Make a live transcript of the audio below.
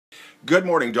Good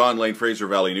morning, Don Lane, Fraser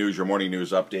Valley News, your morning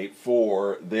news update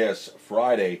for this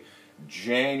Friday,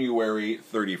 January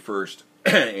 31st,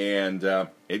 and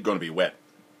it's going to be wet.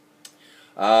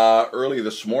 Early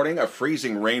this morning, a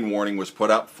freezing rain warning was put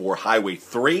up for Highway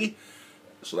 3,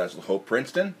 so that's the Hope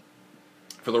Princeton.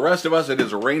 For the rest of us, it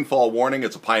is a rainfall warning.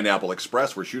 It's a Pineapple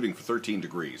Express. We're shooting for 13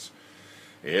 degrees.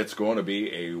 It's going to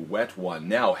be a wet one.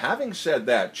 Now, having said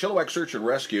that, Chilliwack Search and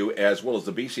Rescue, as well as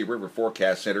the BC River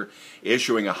Forecast Center,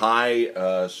 issuing a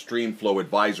high stream flow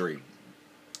advisory.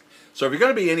 So if you're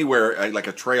going to be anywhere like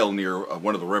a trail near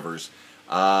one of the rivers,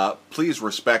 please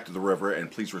respect the river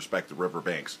and please respect the river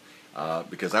banks.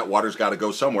 Because that water's got to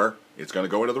go somewhere. It's going to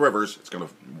go into the rivers. It's going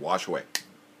to wash away.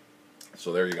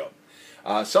 So there you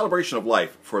go. Celebration of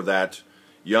life for that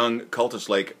young Cultus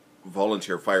Lake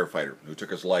volunteer firefighter who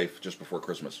took his life just before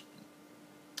Christmas.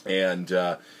 And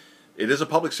it is a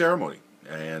public ceremony.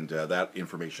 And that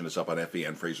information is up on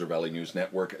FVN,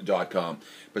 FraserValleyNewsNetwork.com.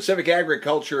 Pacific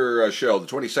Agriculture Show, the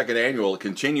 22nd annual,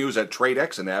 continues at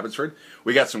TradeX in Abbotsford.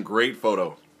 We got some great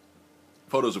photos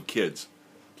of kids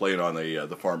playing on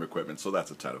the farm equipment, so that's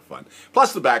a ton of fun.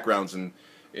 Plus the backgrounds and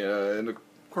of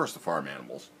course the farm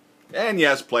animals. And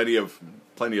yes, plenty of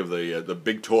the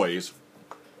big toys.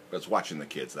 That's watching the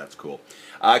kids. That's cool.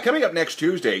 Coming up next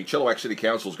Tuesday, Chilliwack City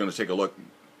Council is going to take a look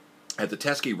at the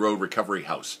Teskey Road Recovery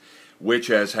House, which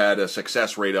has had a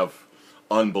success rate of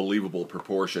unbelievable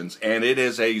proportions, and it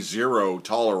is a zero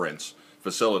tolerance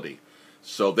facility.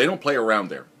 So they don't play around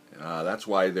there. That's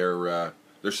why their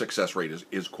success rate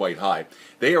is quite high.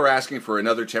 They are asking for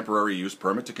another temporary use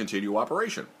permit to continue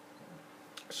operation.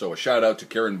 So a shout out to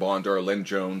Karen Bondar, Len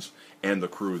Jones, and the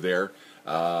crew there.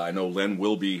 I know Len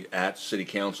will be at City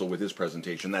Council with his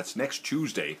presentation. That's next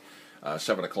Tuesday,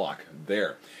 7 o'clock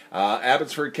there.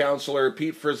 Abbotsford Councillor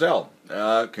Pete Frizzell,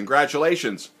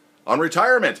 congratulations on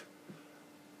retirement.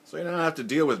 So you don't have to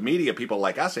deal with media people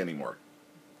like us anymore.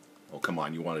 Oh, come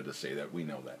on, you wanted to say that. We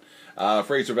know that.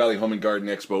 Fraser Valley Home and Garden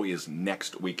Expo is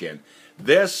next weekend.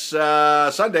 This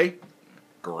Sunday,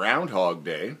 Groundhog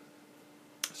Day.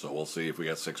 So we'll see if we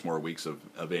got 6 more weeks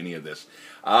of any of this.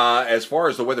 As far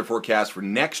as the weather forecast for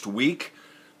next week,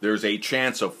 there's a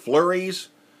chance of flurries,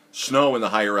 snow in the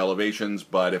higher elevations,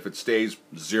 but if it stays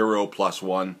 0 plus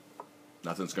 1,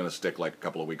 nothing's going to stick like a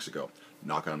couple of weeks ago.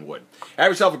 Knock on wood. Have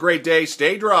yourself a great day.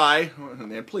 Stay dry,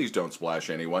 and please don't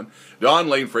splash anyone. Don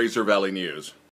Lane, Fraser Valley News.